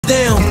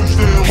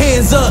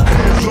Hands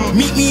up,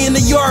 meet me in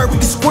the yard, we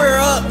can square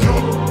up.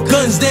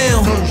 Guns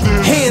down,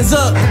 hands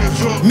up,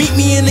 meet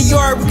me in the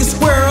yard, we can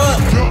square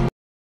up.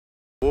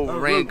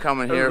 Wolverine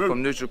coming here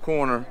from Neutral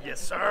Corner.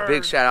 Yes, sir.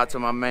 Big shout out to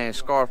my man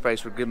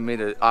SCARFACE for giving me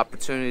the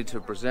opportunity to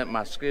present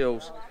my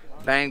skills.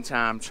 Bang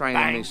time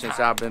training me since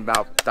I've been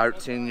about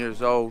 13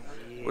 years old.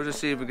 We'll just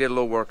see if we get a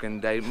little work in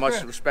today.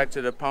 Much respect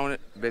to the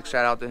opponent. Big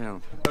shout out to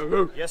him.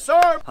 Yes,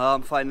 sir.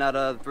 I'm fighting out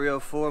of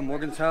 304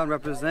 Morgantown,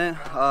 represent.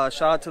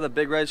 Shout out to the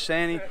Big Red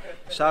Shanty.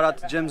 Shout out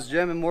to Jim's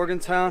Gym in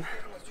Morgantown.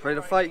 Ready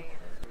to fight.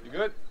 You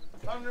good?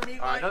 All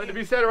right, nothing to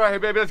be said right here,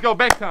 baby. Let's go.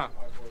 Bang time.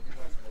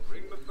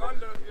 Bring the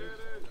thunder.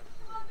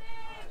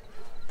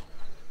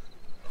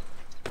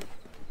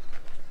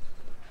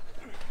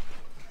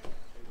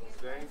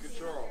 Stay in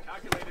control.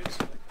 Calculated.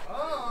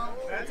 Oh,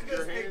 that's a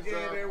good stick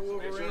there,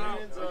 Wolverine.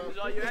 Don't use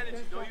all your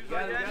energy. Don't use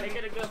all your energy. Make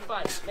it a good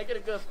fight. Make it a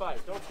good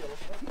fight. Don't kill him.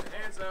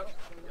 Hands up.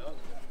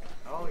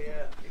 Oh,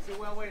 yeah. He said,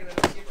 well, wait a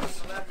minute. Get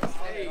to the left.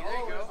 Hey, there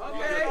you go.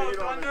 Okay,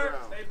 thunder.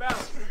 Stay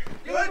balanced.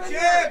 Good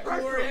jab,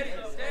 Corey.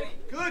 Steady.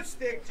 Good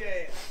stick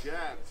jab.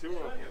 Jab, 2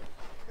 of them.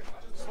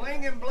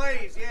 Sling and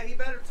blaze. Yeah, he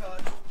better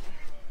touch.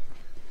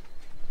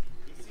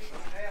 He sees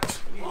now.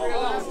 He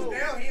realizes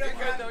now he don't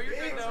got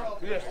big trouble.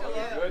 You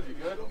good? You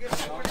good? Go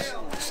get more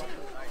down.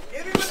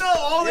 Give him a no.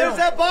 Oh, there's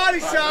that body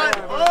shot.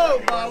 Oh,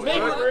 my Lord.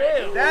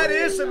 McRib. That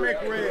is a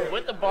McRib.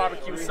 With the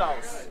barbecue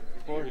sauce.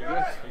 You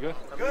good? You good?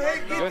 Go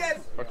ahead, get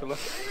that. Right to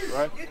left.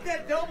 Right. Get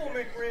that double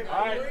McRib.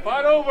 All right,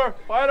 fight over.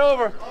 Fight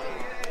over.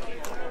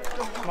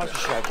 Much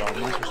respect, dog.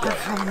 Much respect.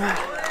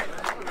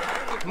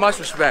 Much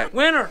respect.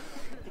 Winner.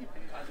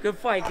 Good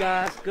fight,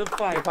 guys. Good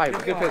fight. Good fight.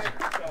 Good picture.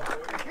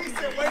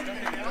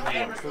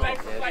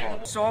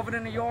 Solve it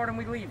in the yard and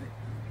we leave it.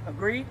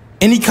 Agreed?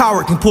 Any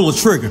coward can pull a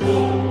trigger,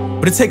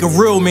 but it take a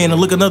real man to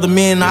look another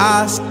man in the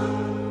eyes,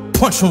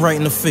 punch him right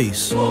in the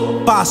face.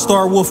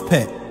 5-star wolf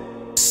pack.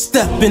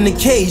 Step in the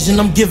cage and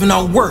I'm giving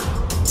out work.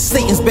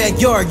 Satan's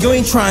backyard, you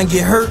ain't trying to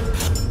get hurt.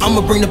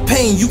 I'ma bring the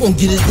pain, you gon'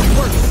 get it the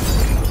work.